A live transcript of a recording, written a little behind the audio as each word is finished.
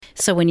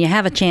So when you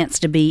have a chance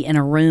to be in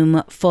a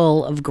room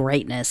full of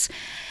greatness,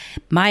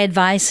 my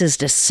advice is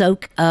to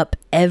soak up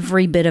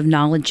every bit of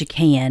knowledge you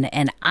can.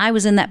 And I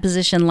was in that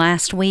position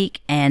last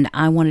week, and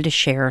I wanted to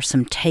share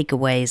some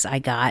takeaways I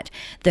got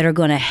that are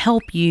going to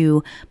help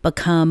you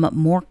become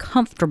more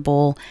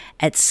comfortable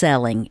at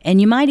selling.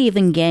 And you might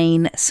even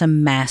gain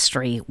some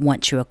mastery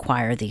once you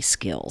acquire these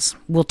skills.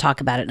 We'll talk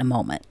about it in a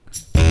moment.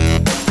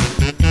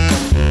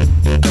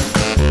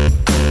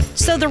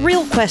 So the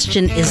real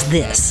question is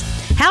this: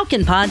 how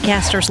can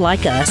podcasters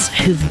like us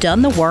who've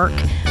done the work,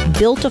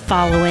 built a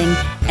following,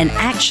 and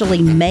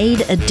actually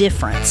made a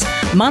difference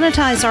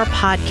monetize our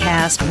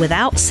podcast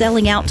without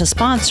selling out to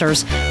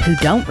sponsors who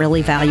don't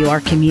really value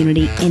our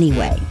community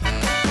anyway?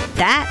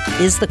 That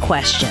is the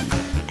question,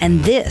 and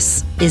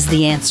this is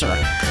the answer.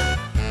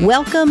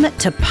 Welcome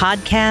to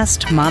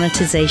Podcast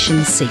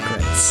Monetization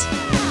Secrets.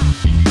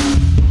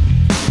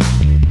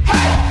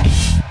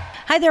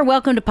 Hi there,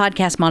 welcome to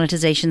Podcast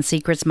Monetization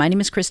Secrets. My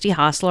name is Christy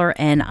Hostler,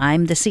 and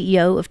I'm the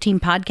CEO of Team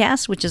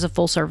Podcast, which is a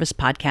full-service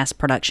podcast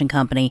production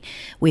company.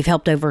 We've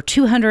helped over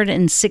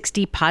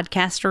 260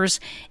 podcasters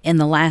in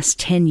the last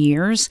 10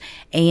 years,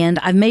 and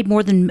I've made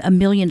more than $1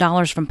 million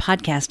from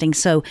podcasting,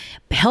 so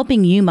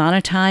helping you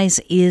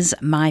monetize is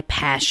my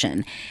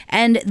passion.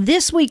 And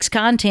this week's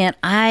content,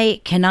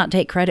 I cannot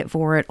take credit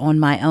for it on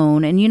my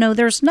own, and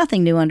there's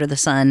nothing new under the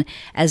sun,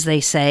 as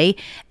they say,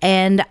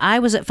 and I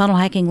was at Funnel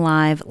Hacking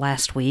Live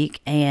last week,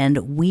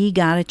 and we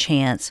got a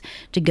chance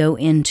to go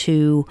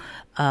into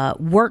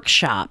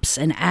workshops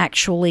and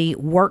actually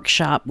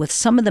workshop with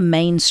some of the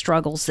main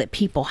struggles that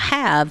people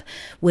have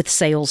with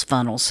sales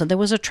funnels. So there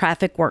was a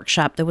traffic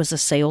workshop, there was a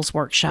sales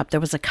workshop, there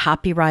was a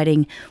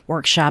copywriting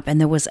workshop, and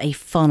there was a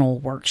funnel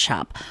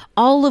workshop,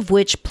 all of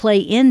which play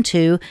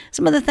into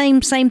some of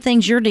the same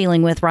things you're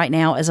dealing with right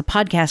now as a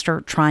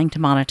podcaster trying to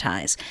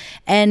monetize.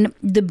 And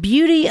the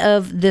beauty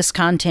of this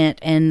content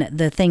and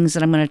the things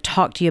that I'm going to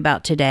talk to you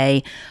about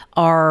today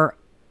are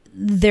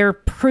they're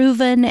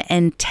proven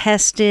and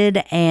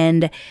tested,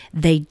 and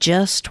they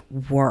just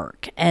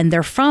work. And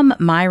they're from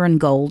Myron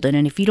Golden.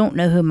 And if you don't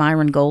know who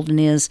Myron Golden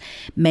is,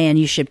 man,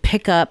 you should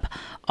pick up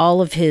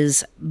all of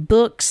his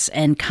books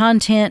and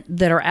content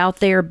that are out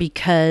there,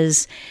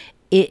 because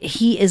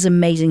he is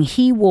amazing.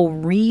 He will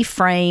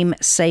reframe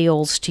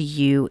sales to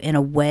you in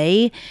a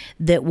way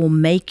that will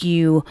make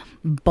you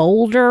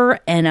bolder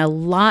and a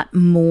lot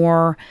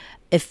more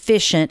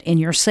efficient in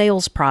your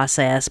sales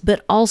process,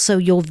 but also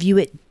you'll view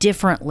it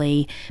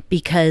differently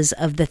because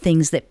of the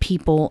things that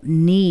people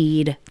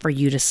need for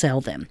you to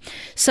sell them.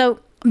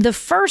 So the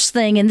first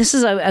thing, and this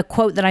is a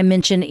quote that I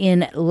mentioned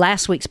in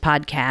last week's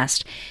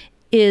podcast,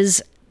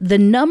 is the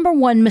number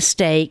one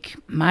mistake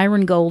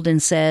Myron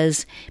Golden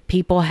says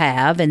people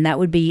have, and that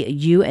would be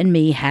you and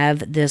me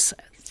have this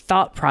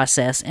thought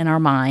process in our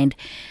mind,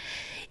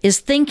 is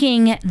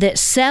thinking that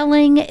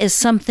selling is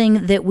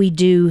something that we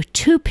do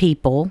to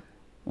people.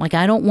 Like,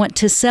 I don't want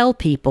to sell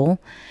people,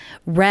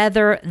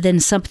 rather than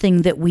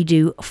something that we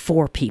do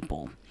for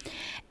people.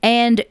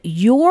 And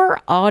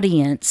your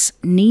audience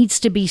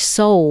needs to be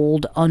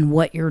sold on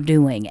what you're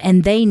doing.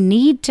 And they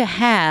need to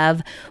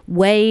have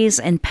ways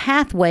and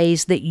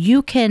pathways that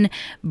you can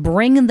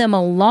bring them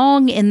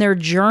along in their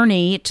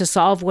journey to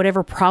solve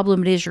whatever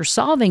problem it is you're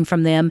solving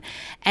from them.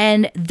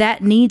 And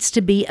that needs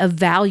to be a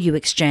value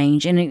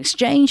exchange. In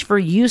exchange for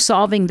you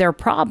solving their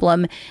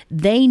problem,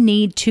 they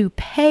need to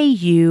pay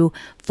you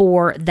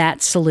for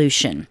that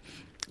solution.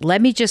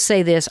 Let me just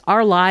say this: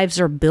 our lives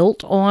are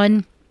built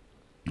on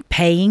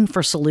paying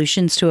for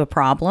solutions to a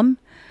problem,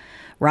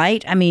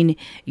 right? I mean,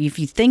 if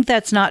you think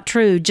that's not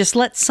true, just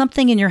let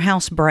something in your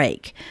house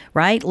break,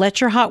 right?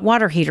 Let your hot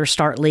water heater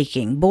start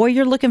leaking. Boy,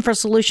 you're looking for a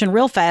solution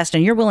real fast,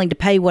 and you're willing to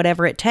pay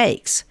whatever it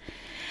takes.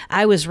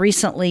 I was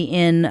recently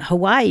in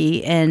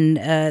Hawaii,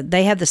 and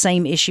they have the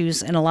same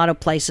issues in a lot of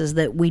places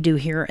that we do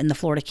here in the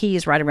Florida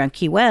Keys, right around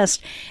Key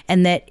West,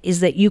 and that is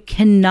that you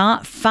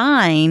cannot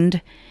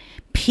find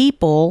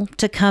people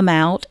to come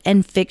out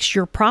and fix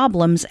your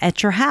problems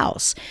at your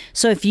house.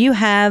 So if you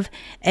have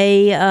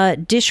a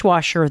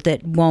dishwasher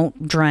that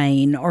won't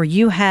drain, or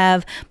you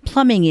have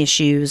plumbing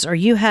issues, or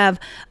you have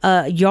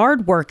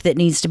yard work that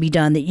needs to be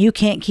done that you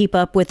can't keep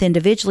up with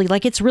individually,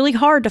 like, it's really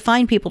hard to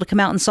find people to come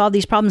out and solve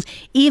these problems,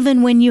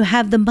 even when you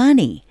have the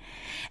money.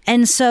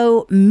 And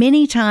so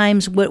many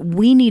times what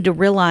we need to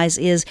realize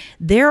is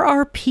there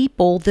are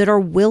people that are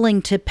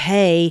willing to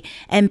pay,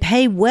 and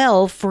pay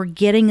well, for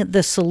getting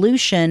the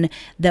solution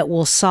that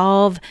will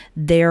solve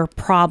their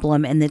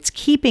problem and that's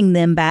keeping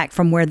them back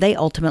from where they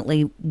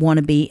ultimately want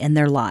to be in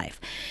their life.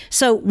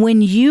 So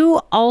when you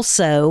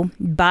also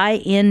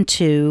buy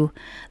into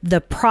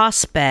the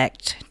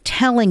prospect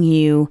telling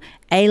you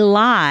a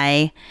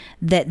lie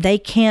that they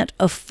can't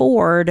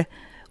afford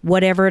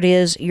whatever it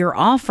is you're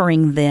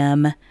offering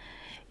them,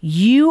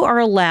 you are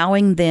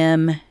allowing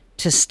them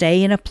to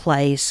stay in a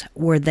place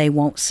where they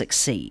won't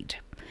succeed.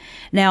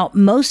 Now,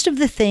 most of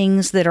the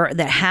things that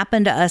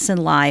happen to us in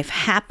life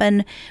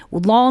happen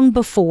long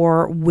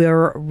before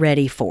we're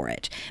ready for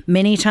it.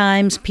 Many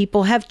times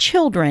people have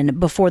children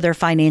before they're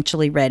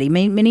financially ready.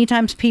 Many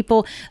times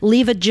people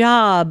leave a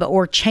job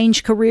or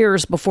change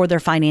careers before they're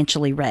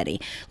financially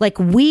ready. Like,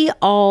 we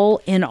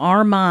all in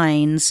our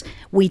minds,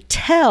 we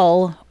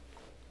tell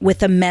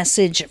with a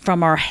message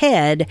from our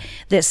head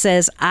that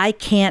says, I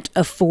can't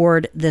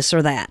afford this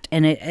or that.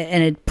 And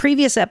in a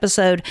previous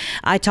episode,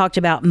 I talked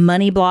about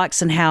money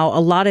blocks and how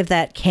a lot of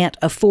that can't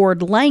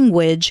afford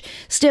language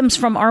stems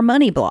from our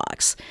money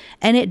blocks.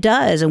 And it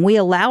does. And we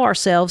allow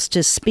ourselves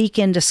to speak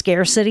into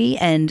scarcity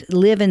and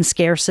live in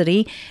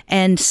scarcity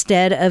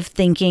instead of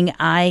thinking,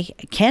 I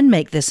can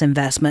make this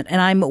investment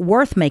and I'm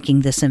worth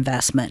making this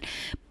investment.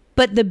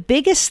 But the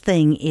biggest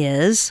thing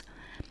is,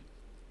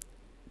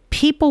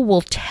 people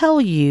will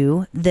tell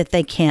you that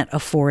they can't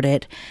afford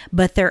it,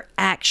 but their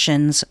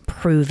actions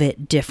prove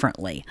it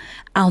differently.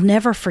 I'll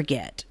never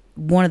forget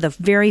one of the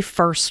very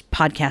first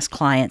podcast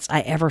clients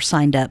I ever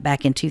signed up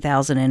back in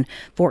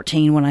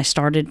 2014 when I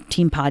started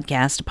Team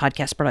Podcast, a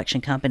podcast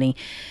production company.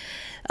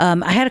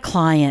 I had a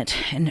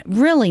client, and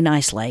really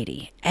nice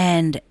lady,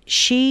 and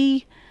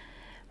she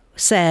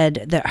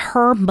said that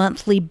her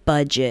monthly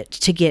budget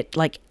to get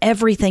like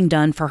everything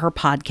done for her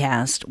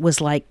podcast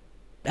was like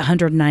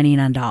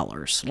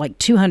 $199, like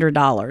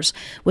 $200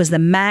 was the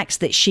max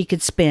that she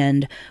could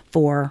spend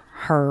for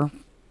her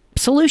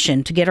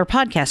solution to get her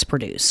podcast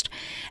produced.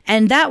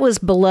 And that was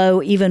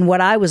below even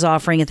what I was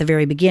offering at the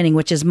very beginning,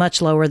 which is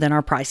much lower than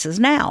our prices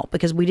now,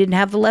 because we didn't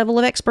have the level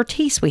of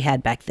expertise we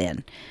had back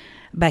then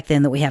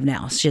that we have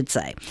now, I should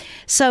say.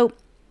 So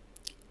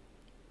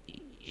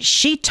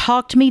she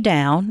talked me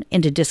down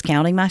into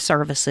discounting my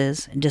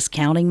services and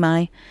discounting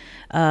my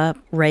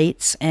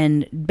rates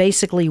and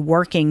basically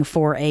working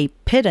for a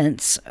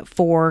pittance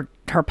for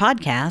her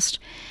podcast.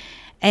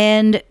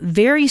 And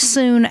very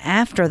soon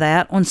after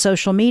that, on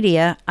social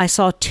media, I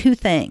saw two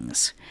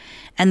things.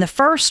 And the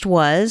first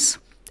was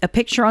a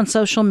picture on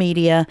social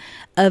media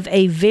of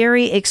a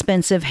very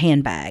expensive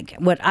handbag,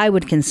 what I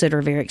would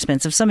consider very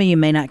expensive. Some of you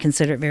may not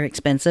consider it very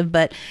expensive,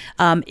 but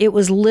it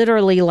was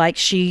literally like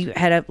she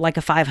had a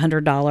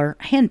 $500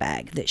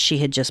 handbag that she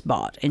had just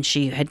bought and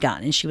she had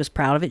gotten, and she was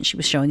proud of it and she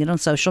was showing it on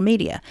social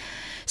media.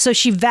 So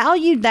she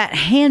valued that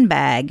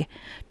handbag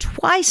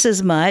twice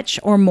as much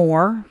or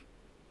more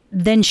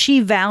than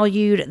she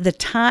valued the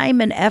time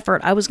and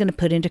effort I was going to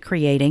put into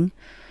creating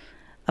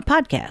a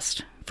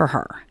podcast for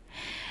her.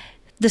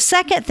 The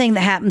second thing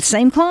that happened,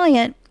 same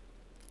client,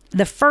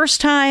 the first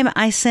time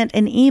I sent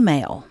an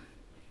email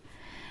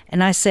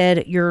and I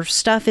said, your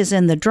stuff is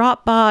in the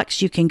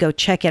Dropbox. You can go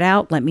check it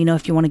out. Let me know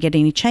if you want to get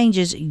any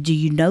changes. Do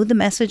you know the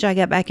message I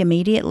got back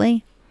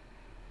immediately?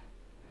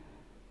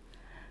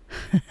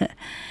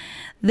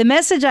 The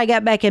message I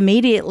got back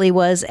immediately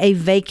was a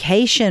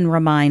vacation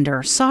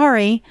reminder.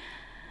 Sorry,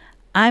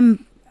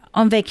 I'm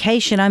on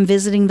vacation. I'm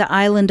visiting the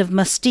island of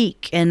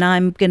Mustique and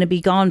I'm going to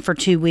be gone for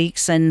 2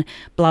 weeks and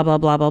blah, blah,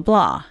 blah, blah,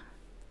 blah.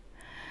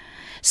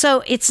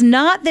 So it's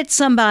not that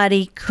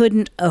somebody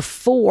couldn't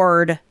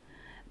afford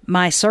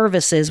my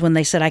services when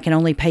they said I can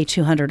only pay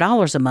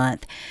 $200 a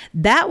month.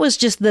 That was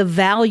just the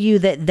value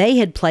that they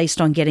had placed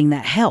on getting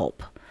that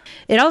help.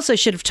 It also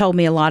should have told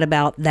me a lot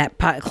about that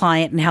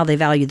client and how they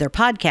value their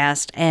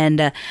podcast.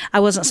 And I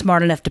wasn't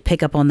smart enough to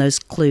pick up on those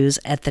clues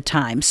at the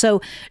time.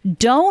 So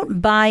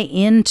don't buy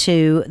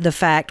into the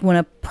fact when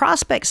a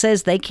prospect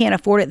says they can't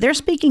afford it, they're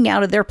speaking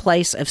out of their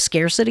place of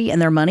scarcity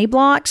and their money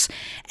blocks.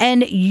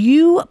 And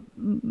you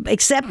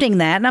accepting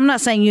that, and I'm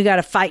not saying you got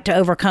to fight to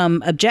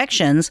overcome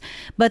objections,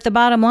 but the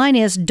bottom line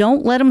is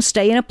don't let them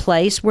stay in a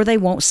place where they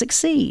won't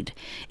succeed.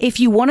 If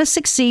you want to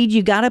succeed,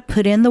 you got to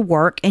put in the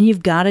work and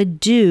you've got to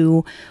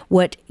do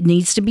what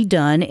needs to be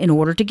done in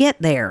order to get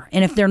there.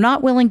 And if they're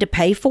not willing to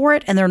pay for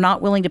it and they're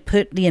not willing to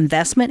put the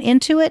investment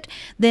into it,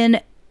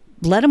 then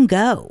let them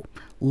go.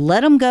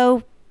 Let them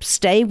go.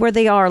 Stay where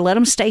they are. Let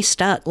them stay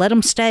stuck. Let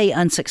them stay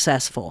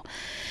unsuccessful.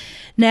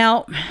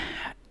 Now,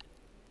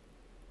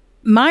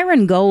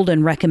 Myron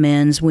Golden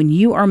recommends when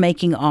you are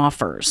making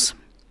offers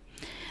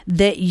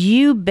that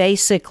you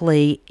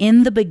basically,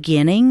 in the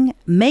beginning,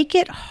 make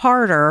it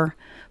harder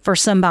for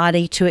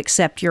somebody to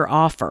accept your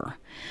offer.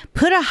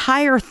 Put a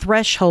higher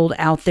threshold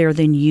out there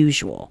than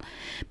usual.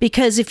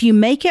 Because if you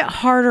make it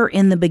harder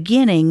in the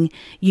beginning,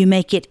 you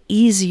make it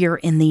easier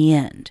in the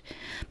end.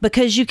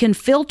 Because you can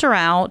filter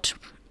out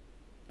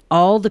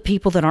all the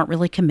people that aren't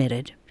really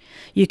committed.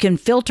 You can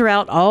filter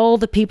out all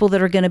the people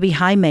that are going to be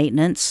high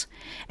maintenance.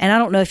 And I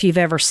don't know if you've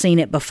ever seen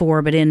it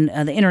before, but in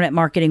the internet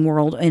marketing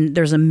world, and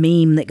there's a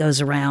meme that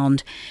goes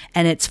around,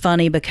 and it's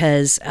funny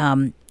because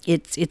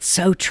it's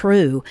so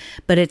true.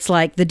 But it's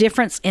like the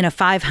difference in a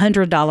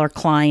 $500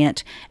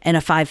 client and a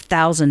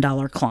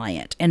 $5,000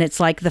 client. And it's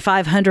like the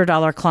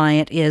 $500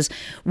 client is,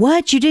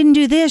 what? You didn't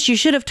do this. You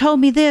should have told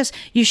me this.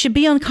 You should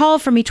be on call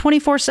for me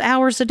 24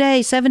 hours a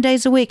day, 7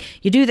 days a week.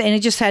 You do that. And it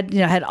just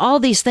had all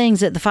these things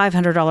that the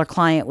 $500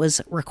 client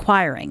was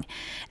requiring.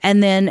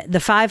 And then the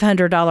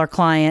 $500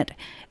 client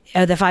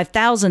the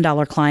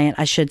 $5,000 client,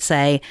 I should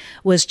say,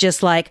 was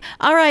just like,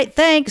 all right,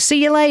 thanks,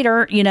 see you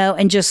later,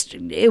 and just,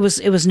 it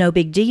was no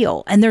big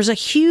deal. And there's a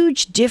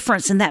huge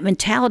difference in that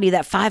mentality,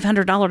 that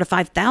 $500 to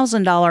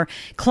 $5,000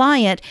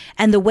 client,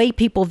 and the way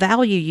people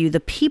value you. The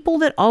people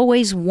that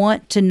always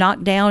want to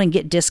knock down and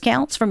get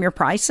discounts from your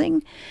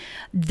pricing,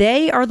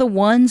 they are the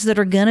ones that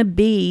are going to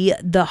be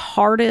the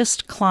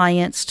hardest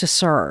clients to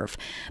serve,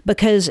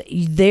 because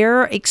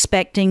they're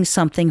expecting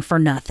something for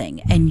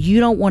nothing, and you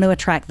don't want to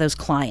attract those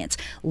clients.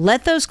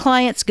 Let those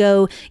clients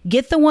go.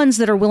 Get the ones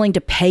that are willing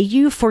to pay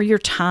you for your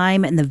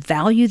time and the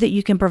value that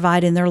you can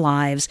provide in their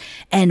lives,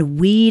 and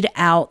weed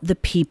out the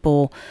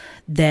people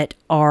that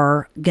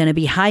are going to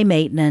be high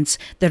maintenance,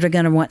 that are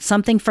going to want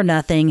something for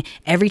nothing.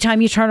 Every time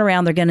you turn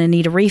around, they're going to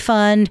need a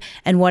refund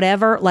and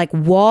whatever. Like,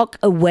 walk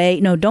away.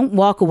 No, don't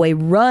walk away.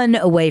 Run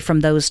away from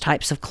those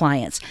types of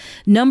clients.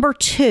 The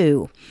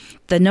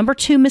number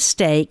two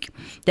mistake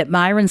that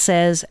Myron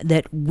says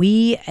that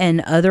we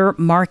and other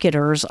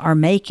marketers are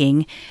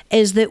making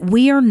is that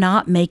we are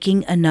not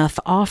making enough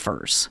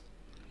offers.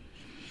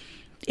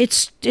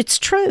 It's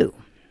true.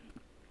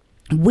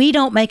 We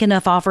don't make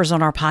enough offers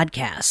on our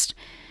podcast.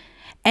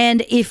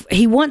 And if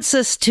he wants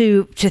us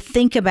to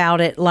think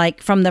about it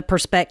like from the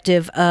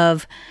perspective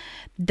of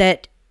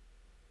that,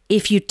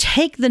 if you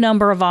take the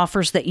number of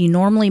offers that you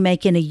normally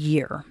make in a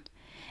year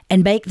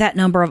and make that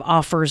number of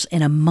offers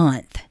in a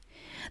month,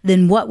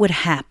 then what would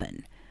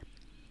happen?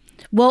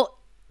 Well,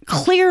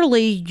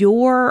 clearly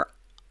your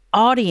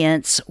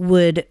audience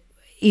would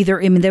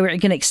either, they were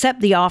going to accept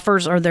the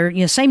offers, or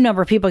their same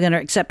number of people are going to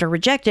accept or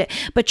reject it,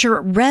 but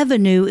your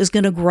revenue is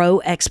going to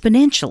grow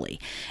exponentially.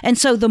 And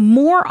so the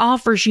more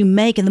offers you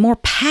make and the more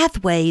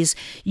pathways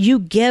you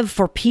give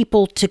for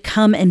people to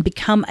come and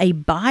become a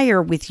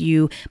buyer with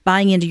you,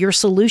 buying into your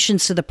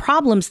solutions to the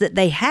problems that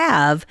they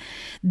have,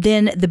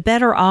 then the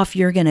better off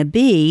you're going to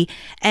be.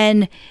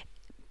 And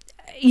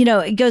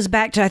it goes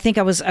back to, I think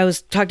I was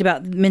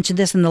mentioned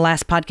this in the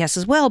last podcast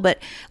as well, but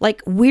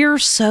like, we're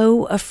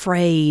so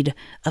afraid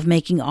of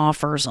making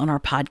offers on our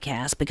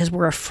podcast because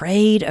we're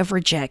afraid of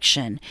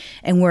rejection,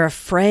 and we're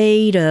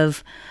afraid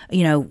of,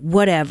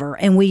 whatever.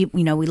 And we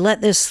let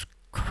this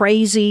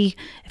crazy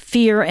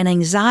fear and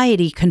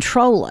anxiety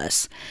control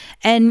us.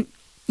 And,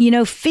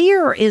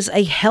 fear is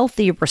a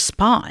healthy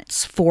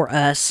response for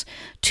us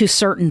to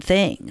certain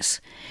things.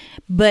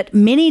 But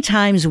many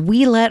times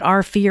we let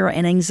our fear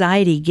and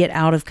anxiety get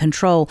out of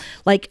control.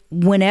 Like,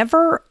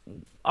 whenever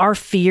our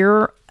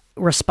fear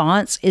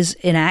response is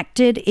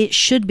enacted, it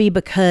should be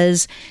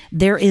because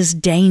there is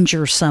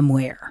danger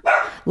somewhere.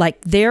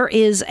 Like, there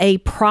is a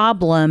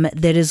problem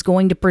that is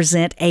going to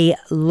present a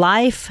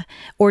life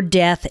or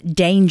death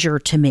danger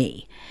to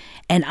me.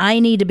 And I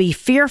need to be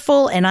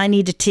fearful, and I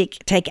need to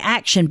take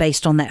action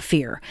based on that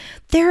fear.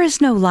 There is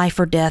no life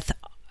or death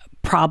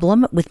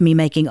problem with me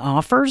making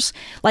offers.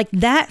 Like,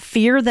 that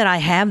fear that I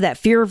have, that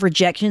fear of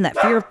rejection, that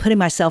fear of putting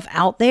myself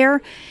out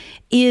there,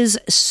 is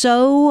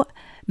so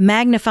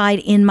magnified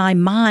in my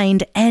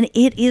mind, and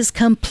it is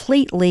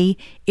completely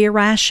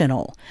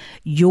irrational.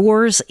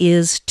 Yours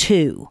is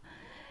too.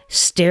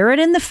 Stare it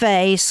in the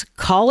face,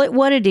 call it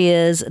what it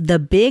is, the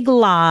big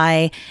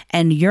lie,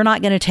 and you're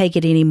not going to take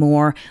it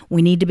anymore.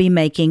 We need to be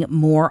making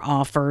more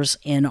offers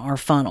in our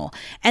funnel.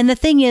 And the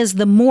thing is,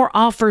 the more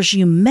offers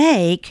you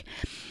make,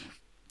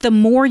 the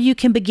more you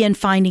can begin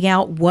finding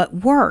out what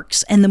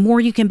works, and the more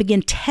you can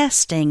begin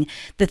testing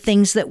the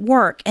things that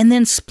work, and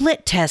then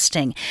split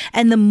testing.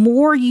 And the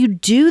more you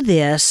do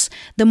this,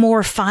 the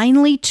more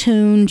finely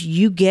tuned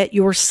you get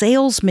your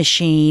sales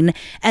machine,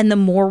 and the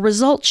more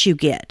results you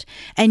get.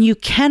 And you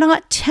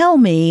cannot tell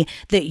me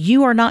that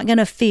you are not going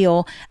to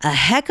feel a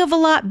heck of a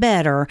lot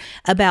better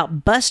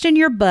about busting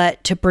your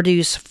butt to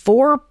produce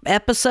 4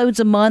 episodes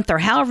a month, or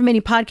however many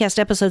podcast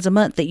episodes a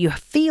month that you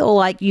feel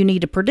like you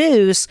need to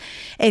produce,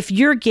 if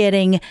you're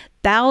getting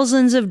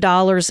thousands of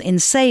dollars in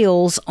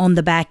sales on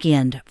the back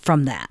end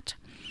from that.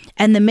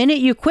 And the minute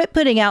you quit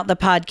putting out the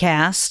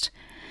podcast,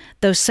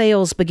 those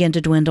sales begin to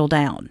dwindle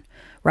down,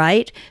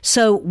 right?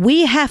 So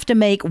we have to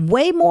make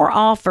way more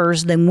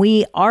offers than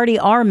we already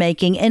are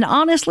making, and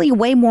honestly,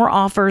 way more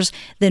offers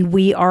than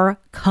we are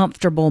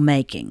comfortable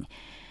making,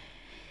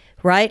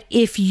 right?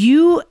 If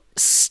you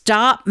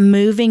stop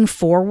moving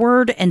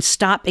forward and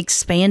stop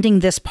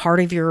expanding this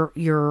part of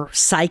your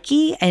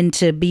psyche, and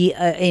to be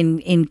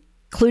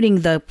including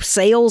the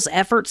sales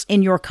efforts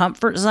in your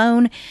comfort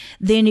zone,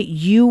 then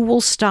you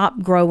will stop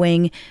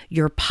growing.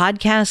 Your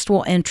podcast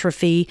will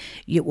atrophy.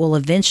 It will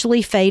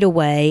eventually fade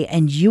away,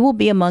 and you will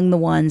be among the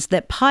ones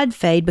that pod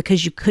fade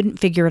because you couldn't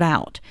figure it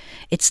out.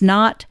 It's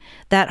not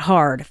that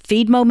hard.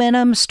 Feed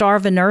momentum,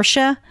 starve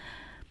inertia.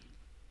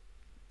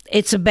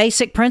 It's a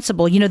basic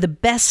principle. The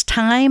best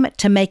time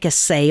to make a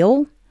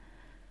sale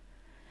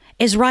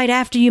is right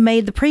after you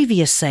made the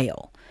previous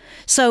sale.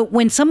 So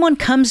when someone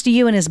comes to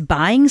you and is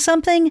buying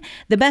something,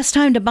 the best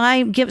time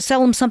to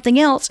sell them something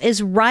else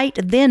is right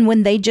then,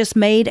 when they just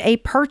made a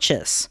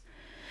purchase,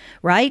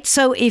 right?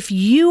 So if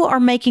you are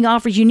making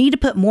offers, you need to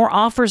put more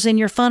offers in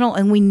your funnel,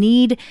 and we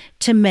need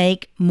to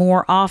make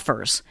more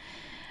offers.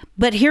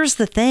 But here's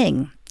the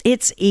thing.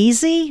 It's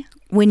easy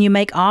when you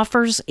make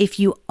offers if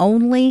you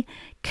only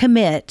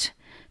commit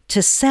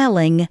to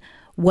selling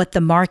what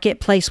the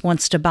marketplace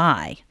wants to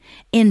buy.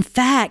 In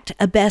fact,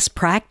 a best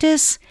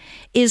practice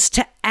is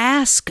to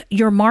ask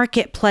your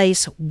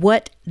marketplace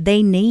what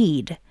they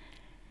need.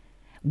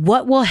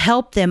 What will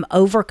help them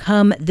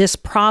overcome this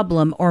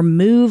problem or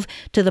move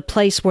to the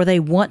place where they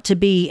want to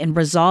be in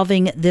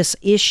resolving this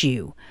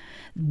issue?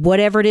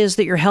 Whatever it is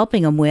that you're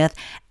helping them with,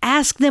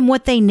 ask them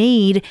what they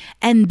need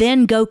and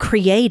then go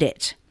create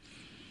it.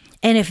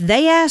 And if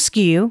they ask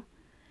you,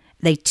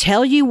 they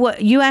tell you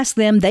what you ask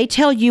them, they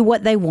tell you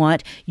what they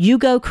want, you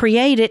go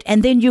create it,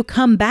 and then you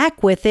come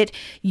back with it,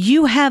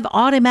 you have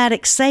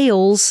automatic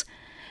sales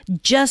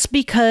just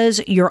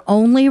because you're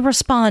only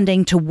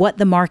responding to what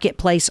the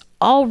marketplace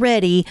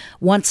already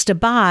wants to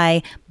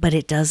buy, but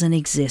it doesn't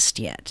exist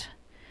yet.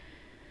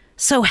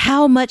 So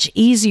how much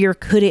easier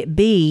could it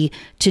be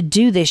to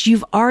do this?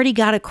 You've already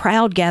got a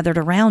crowd gathered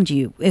around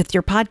you with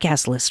your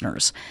podcast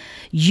listeners.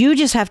 You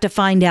just have to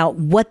find out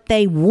what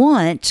they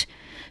want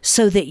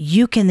so that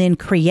you can then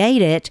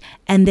create it,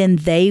 and then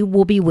they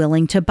will be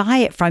willing to buy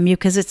it from you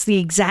because it's the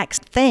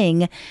exact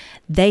thing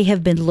they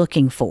have been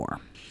looking for.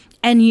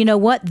 And you know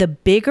what? The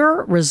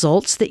bigger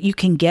results that you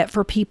can get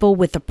for people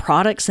with the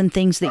products and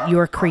things that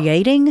you're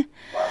creating,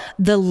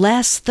 the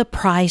less the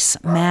price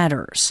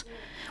matters.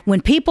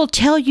 When people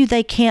tell you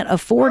they can't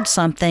afford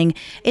something,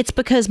 it's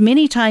because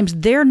many times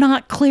they're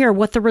not clear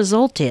what the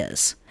result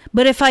is.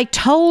 But if I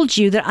told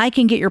you that I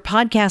can get your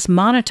podcast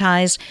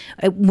monetized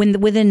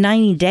within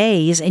 90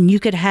 days, and you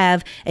could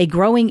have a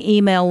growing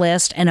email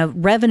list and a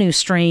revenue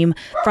stream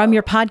from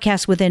your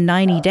podcast within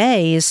 90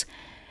 days,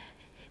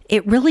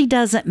 it really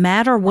doesn't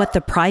matter what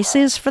the price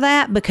is for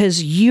that,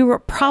 because you're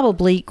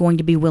probably going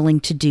to be willing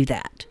to do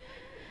that,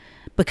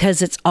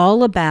 because it's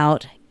all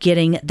about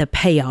getting the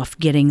payoff,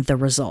 getting the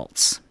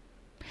results.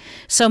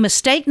 So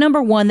mistake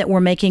number one that we're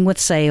making with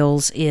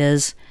sales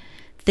is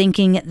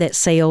thinking that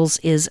sales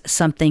is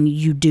something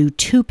you do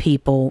to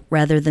people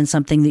rather than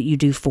something that you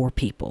do for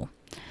people.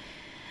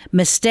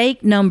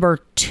 Mistake number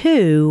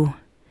two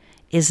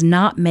is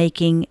not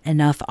making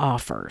enough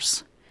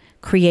offers.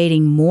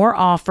 Creating more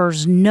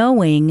offers,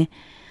 knowing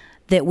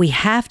that we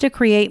have to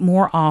create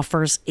more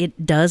offers.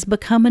 It does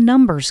become a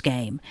numbers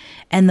game.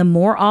 And the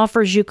more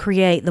offers you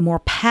create, the more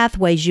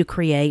pathways you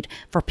create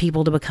for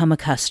people to become a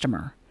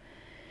customer.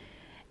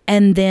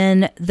 And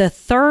then the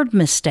third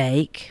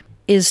mistake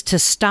is to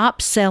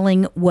stop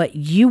selling what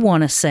you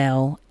want to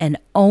sell and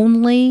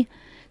only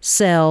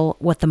sell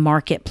what the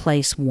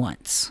marketplace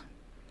wants.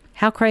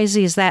 How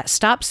crazy is that?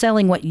 Stop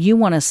selling what you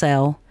want to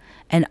sell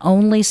and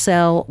only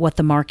sell what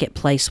the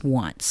marketplace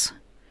wants.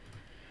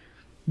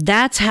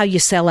 That's how you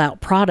sell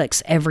out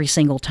products every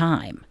single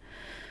time.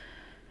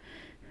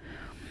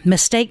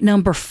 Mistake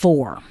number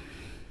 4.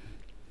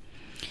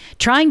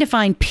 Trying to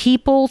find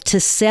people to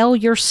sell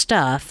your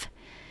stuff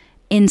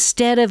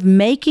instead of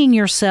making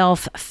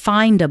yourself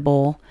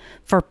findable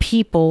for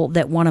people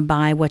that want to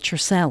buy what you're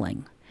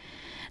selling.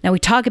 Now, we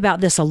talk about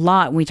this a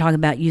lot when we talk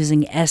about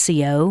using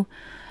SEO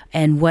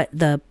and what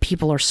the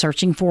people are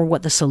searching for,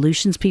 what the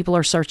solutions people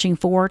are searching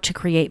for to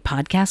create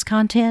podcast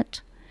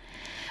content.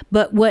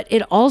 But what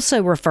it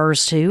also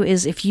refers to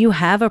is if you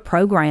have a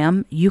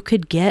program, you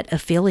could get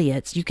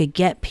affiliates, you could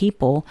get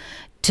people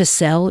to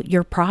sell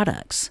your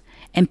products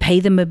and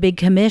pay them a big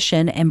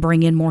commission and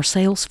bring in more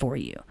sales for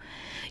you.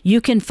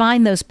 You can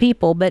find those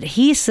people, but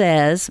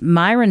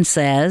Myron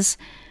says,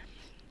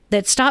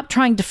 that stop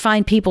trying to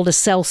find people to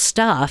sell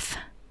stuff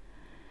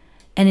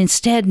and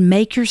instead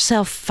make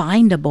yourself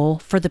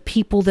findable for the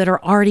people that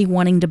are already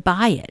wanting to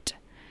buy it.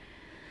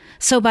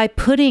 So by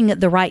putting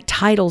the right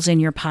titles in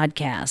your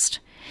podcast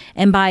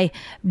and by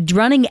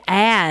running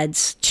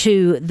ads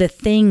to the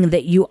thing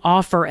that you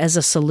offer as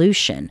a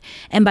solution,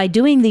 and by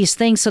doing these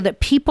things so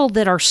that people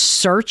that are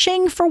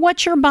searching for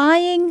what you're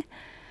buying,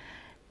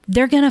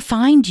 they're going to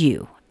find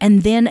you.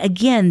 And then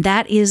again,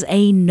 that is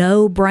a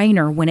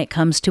no-brainer when it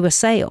comes to a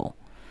sale,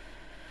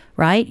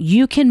 right?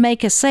 You can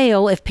make a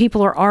sale if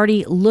people are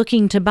already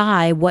looking to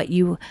buy what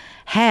you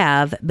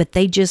have, but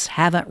they just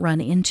haven't run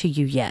into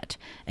you yet.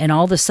 And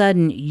all of a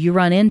sudden you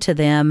run into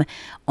them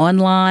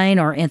online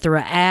or through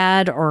an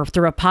ad or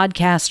through a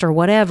podcast or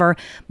whatever.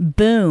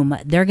 Boom,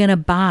 they're going to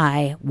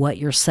buy what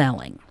you're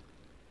selling.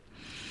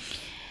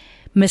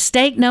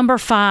 Mistake number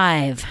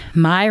 5,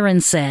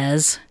 Myron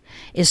says,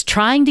 is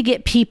trying to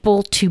get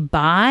people to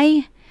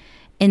buy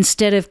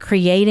instead of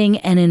creating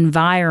an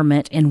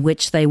environment in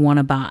which they want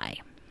to buy.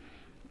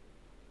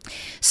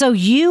 So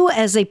you,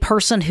 as a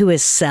person who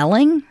is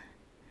selling,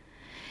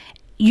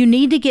 you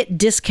need to get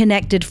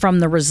disconnected from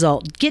the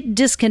result. Get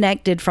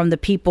disconnected from the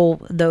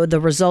people, the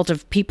result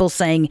of people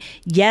saying,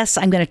 yes,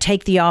 I'm going to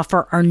take the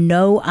offer, or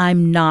no,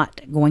 I'm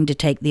not going to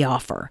take the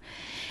offer.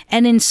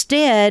 And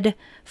instead,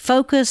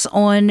 focus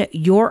on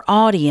your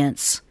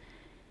audience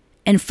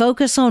and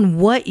focus on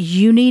what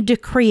you need to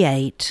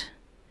create,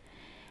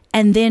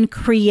 and then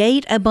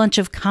create a bunch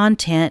of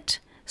content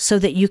so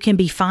that you can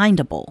be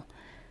findable.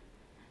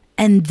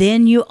 And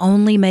then you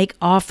only make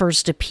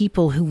offers to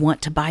people who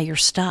want to buy your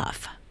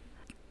stuff.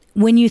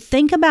 when you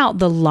think about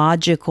the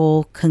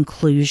logical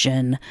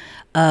conclusion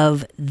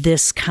of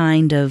this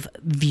kind of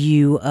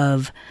view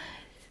of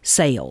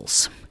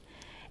sales,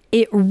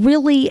 it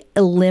really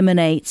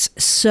eliminates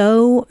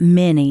so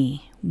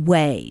many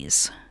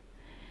ways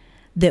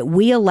that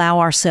we allow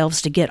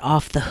ourselves to get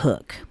off the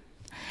hook,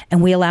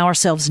 and we allow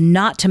ourselves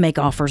not to make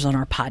offers on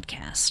our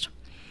podcast.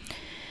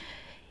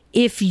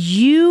 If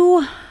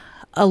you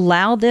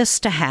allow this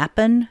to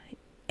happen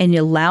and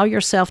you allow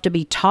yourself to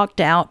be talked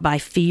out by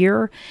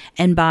fear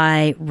and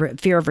by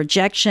fear of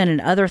rejection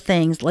and other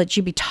things, let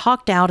you be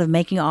talked out of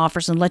making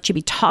offers and let you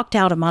be talked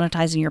out of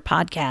monetizing your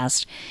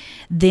podcast,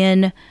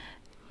 then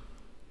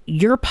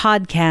your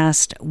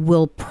podcast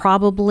will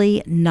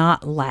probably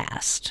not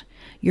last.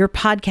 Your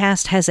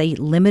podcast has a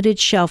limited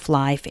shelf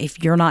life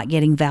if you're not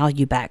getting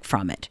value back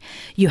from it.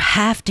 You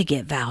have to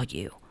get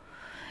value.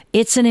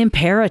 It's an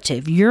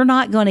imperative. You're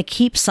not going to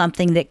keep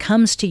something that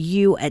comes to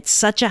you at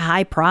such a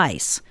high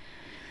price.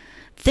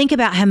 Think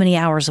about how many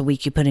hours a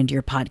week you put into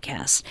your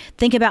podcast.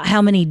 Think about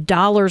how many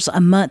dollars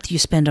a month you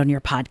spend on your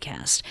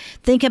podcast.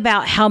 Think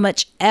about how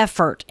much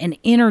effort and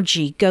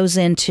energy goes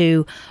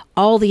into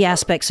all the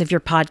aspects of your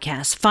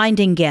podcast,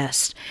 finding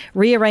guests,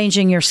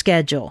 rearranging your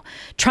schedule,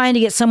 trying to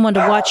get someone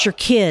to watch your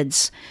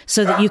kids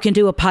so that you can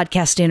do a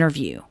podcast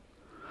interview.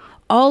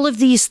 All of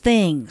these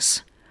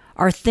things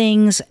are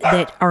things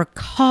that are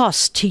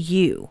cost to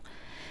you,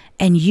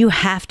 and you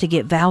have to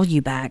get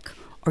value back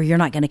or you're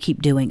not going to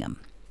keep doing them.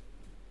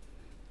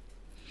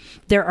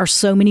 There are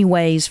so many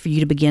ways for you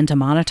to begin to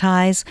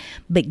monetize,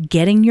 but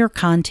getting your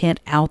content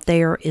out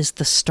there is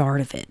the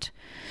start of it.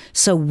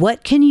 So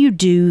what can you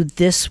do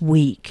this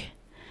week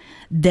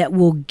that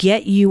will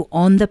get you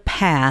on the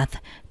path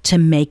to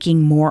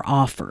making more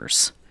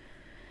offers?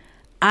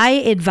 I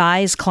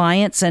advise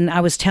clients, and I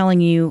was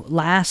telling you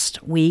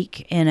last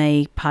week in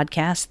a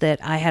podcast that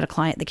I had a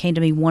client that came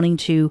to me wanting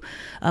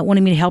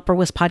me to help her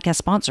with podcast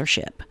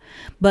sponsorship.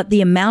 But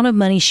the amount of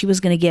money she was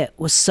going to get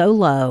was so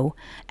low,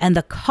 and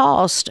the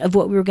cost of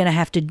what we were going to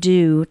have to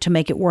do to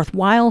make it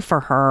worthwhile for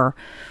her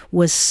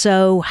was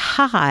so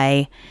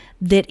high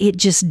that it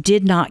just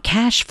did not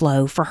cash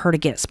flow for her to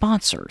get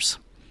sponsors.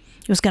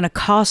 It was going to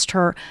cost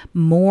her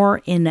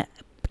more in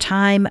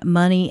time,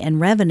 money, and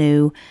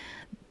revenue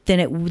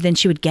than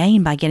she would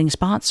gain by getting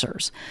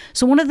sponsors.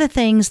 So one of the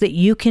things that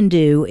you can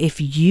do if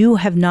you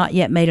have not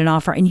yet made an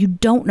offer and you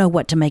don't know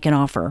what to make an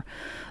offer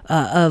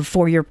of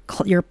for your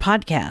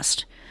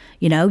podcast,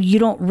 you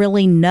don't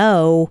really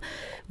know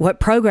what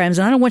programs,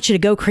 and I don't want you to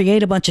go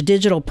create a bunch of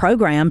digital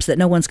programs that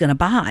no one's going to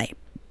buy.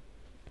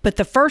 But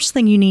the first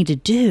thing you need to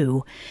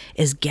do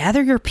is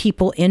gather your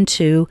people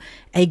into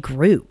a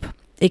group.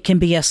 It can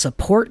be a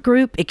support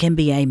group. It can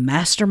be a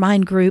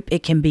mastermind group.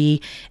 It can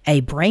be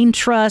a brain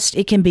trust.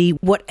 It can be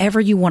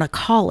whatever you want to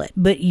call it.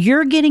 But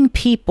you're getting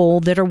people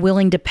that are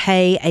willing to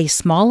pay a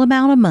small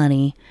amount of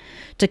money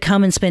to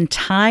come and spend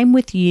time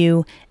with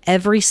you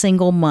every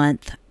single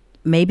month,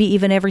 maybe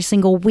even every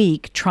single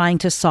week, trying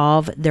to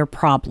solve their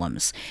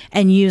problems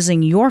and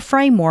using your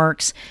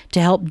frameworks to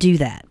help do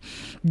that.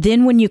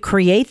 Then when you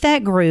create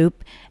that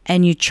group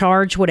and you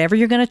charge whatever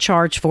you're going to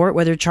charge for it,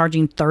 whether you're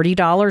charging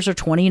 $30 or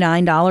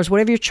 $29,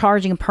 whatever you're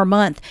charging per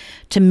month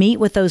to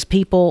meet with those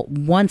people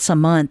once a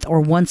month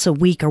or once a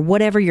week or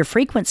whatever your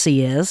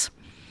frequency is,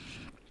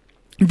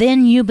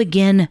 then you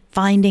begin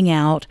finding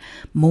out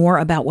more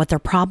about what their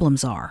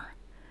problems are.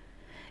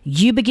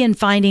 You begin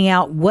finding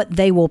out what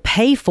they will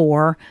pay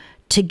for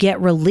to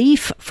get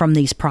relief from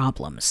these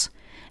problems.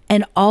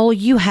 And all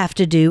you have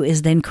to do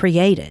is then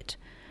create it.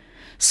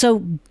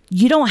 So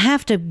you don't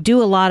have to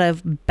do a lot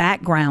of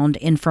background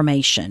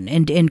information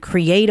and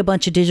create a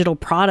bunch of digital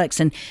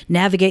products and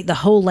navigate the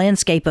whole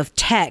landscape of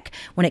tech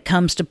when it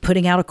comes to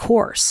putting out a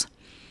course.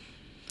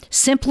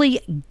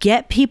 Simply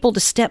get people to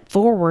step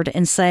forward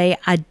and say,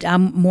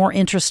 I'm more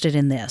interested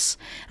in this.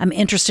 I'm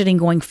interested in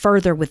going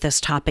further with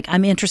this topic.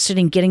 I'm interested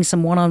in getting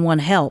some one-on-one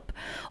help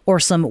or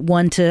some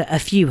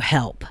one-to-a-few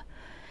help.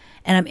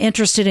 And I'm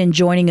interested in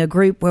joining a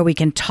group where we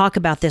can talk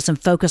about this and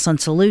focus on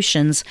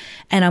solutions,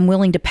 and I'm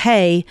willing to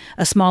pay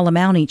a small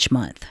amount each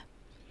month.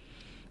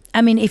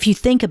 I mean, if you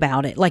think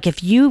about it, like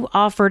if you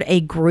offered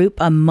a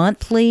group a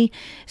monthly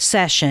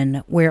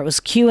session where it was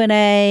Q&A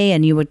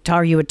and you would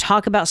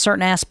talk about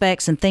certain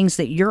aspects and things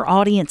that your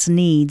audience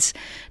needs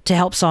to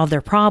help solve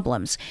their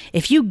problems.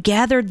 If you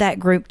gathered that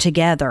group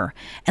together,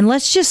 and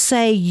let's just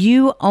say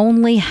you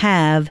only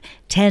have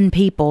 10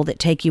 people that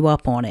take you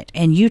up on it,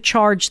 and you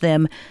charge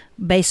them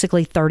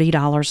basically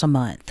 $30 a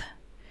month,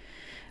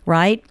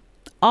 right?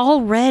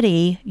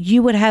 Already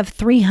you would have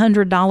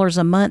 $300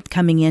 a month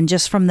coming in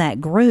just from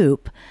that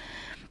group.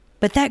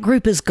 But that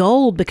group is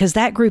gold because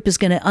that group is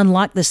going to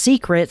unlock the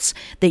secrets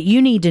that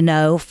you need to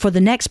know for the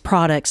next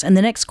products and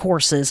the next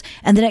courses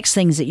and the next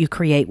things that you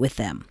create with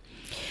them.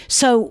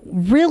 So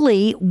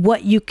really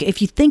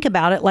if you think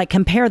about it, like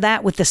compare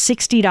that with the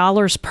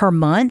 $60 per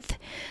month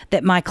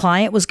that my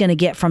client was going to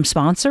get from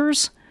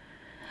sponsors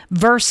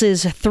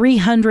versus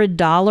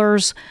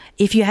 $300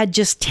 if you had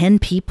just 10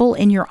 people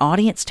in your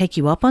audience take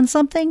you up on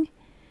something.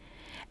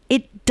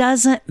 It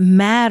doesn't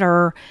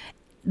matter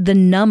the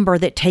number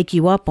that take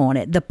you up on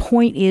it. The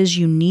point is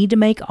you need to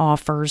make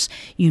offers.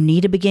 You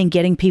need to begin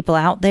getting people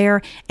out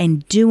there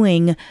and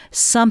doing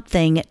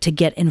something to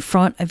get in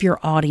front of your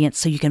audience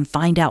so you can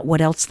find out what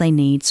else they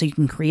need so you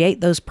can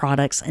create those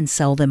products and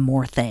sell them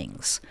more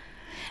things.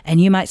 And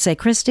you might say,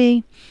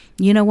 Christy,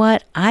 you know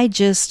what? I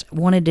just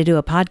wanted to do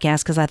a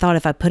podcast because I thought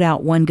if I put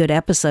out one good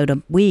episode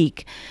a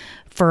week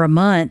for a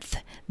month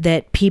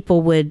that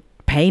people would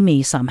pay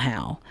me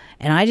somehow.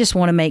 And I just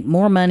want to make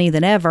more money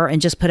than ever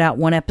and just put out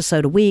one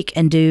episode a week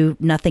and do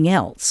nothing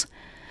else.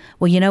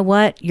 Well, you know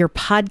what? Your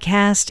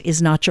podcast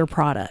is not your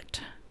product.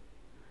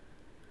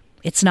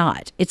 It's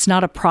not. It's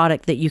not a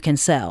product that you can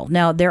sell.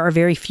 Now, there are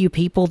very few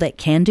people that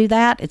can do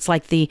that. It's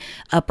like the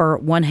upper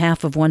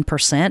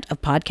 0.1%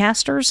 of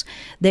podcasters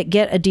that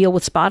get a deal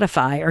with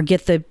Spotify or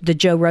get the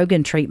Joe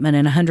Rogan treatment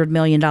and $100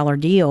 million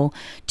deal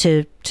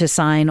to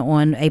sign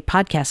on a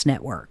podcast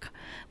network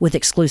with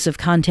exclusive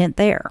content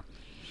there.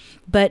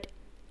 But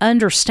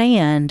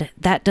understand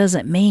that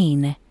doesn't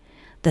mean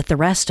that the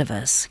rest of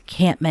us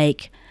can't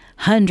make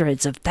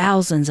hundreds of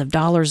thousands of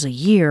dollars a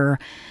year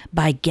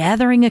by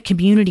gathering a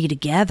community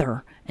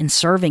together and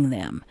serving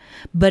them.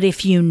 But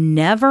if you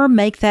never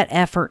make that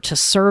effort to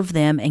serve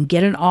them and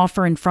get an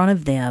offer in front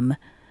of them,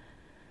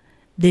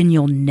 then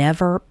you'll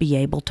never be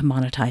able to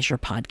monetize your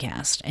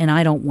podcast. And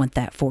I don't want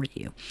that for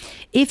you.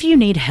 If you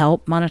need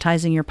help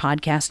monetizing your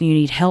podcast and you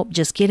need help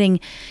just getting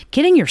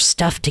your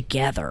stuff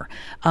together,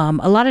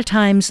 a lot of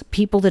times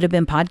people that have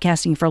been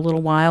podcasting for a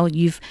little while,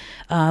 you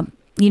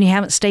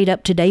haven't stayed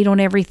up to date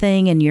on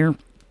everything and you're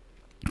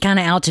kind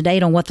of out to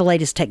date on what the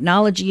latest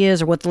technology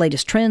is or what the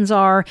latest trends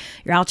are.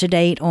 You're out to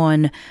date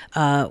on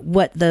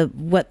what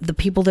the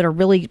people that are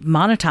really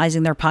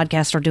monetizing their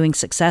podcast are doing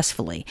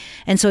successfully.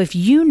 And so if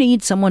you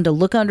need someone to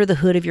look under the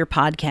hood of your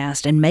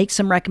podcast and make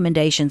some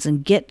recommendations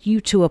and get you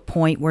to a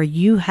point where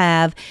you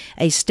have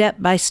a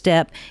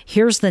step-by-step,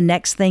 here's the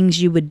next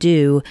things you would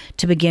do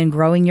to begin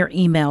growing your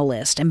email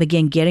list and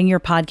begin getting your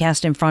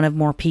podcast in front of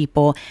more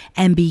people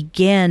and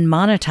begin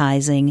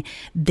monetizing,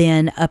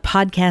 then a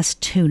podcast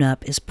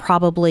tune-up is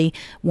probably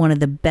one of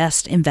the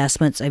best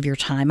investments of your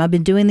time. I've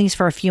been doing these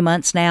for a few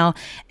months now,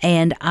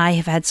 and I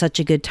have had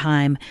such a good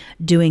time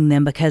doing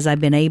them because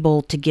I've been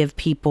able to give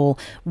people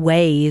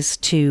ways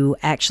to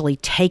actually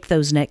take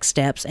those next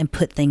steps and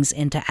put things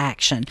into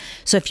action.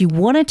 So if you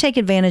want to take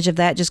advantage of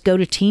that, just go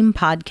to Team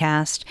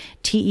Podcast,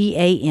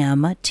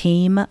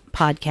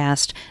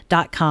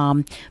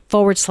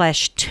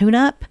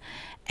 teampodcast.com/tune-up.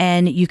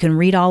 And you can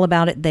read all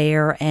about it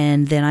there.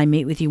 And then I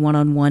meet with you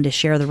one-on-one to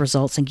share the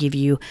results and give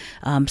you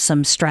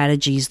some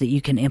strategies that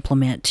you can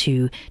implement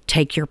to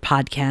take your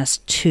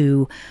podcast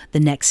to the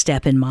next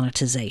step in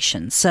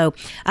monetization. So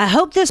I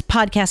hope this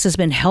podcast has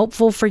been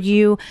helpful for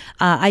you.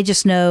 I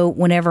just know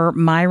whenever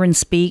Myron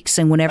speaks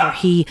and whenever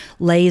he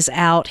lays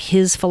out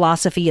his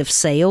philosophy of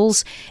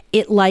sales,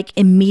 it like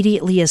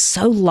immediately is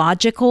so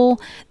logical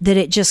that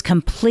it just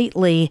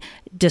completely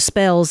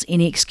dispels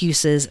any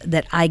excuses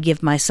that I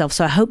give myself.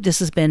 So I hope this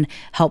has been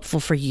helpful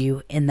for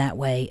you in that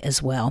way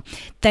as well.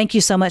 Thank you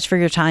so much for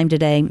your time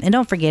today. And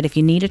don't forget, if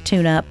you need a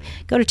tune-up,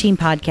 go to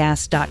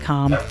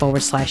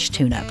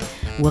teampodcast.com/tune-up.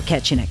 We'll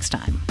catch you next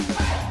time.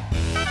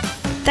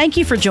 Thank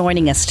you for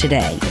joining us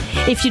today.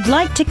 If you'd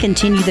like to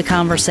continue the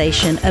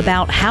conversation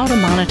about how to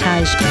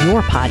monetize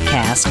your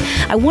podcast,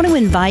 I want to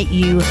invite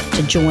you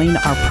to join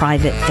our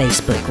private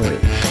Facebook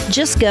group.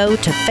 Just go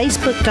to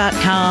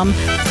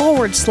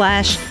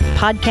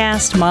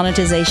facebook.com/podcast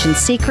monetization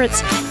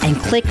secrets and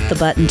click the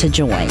button to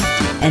join.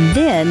 And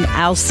then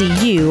I'll see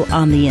you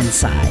on the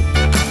inside.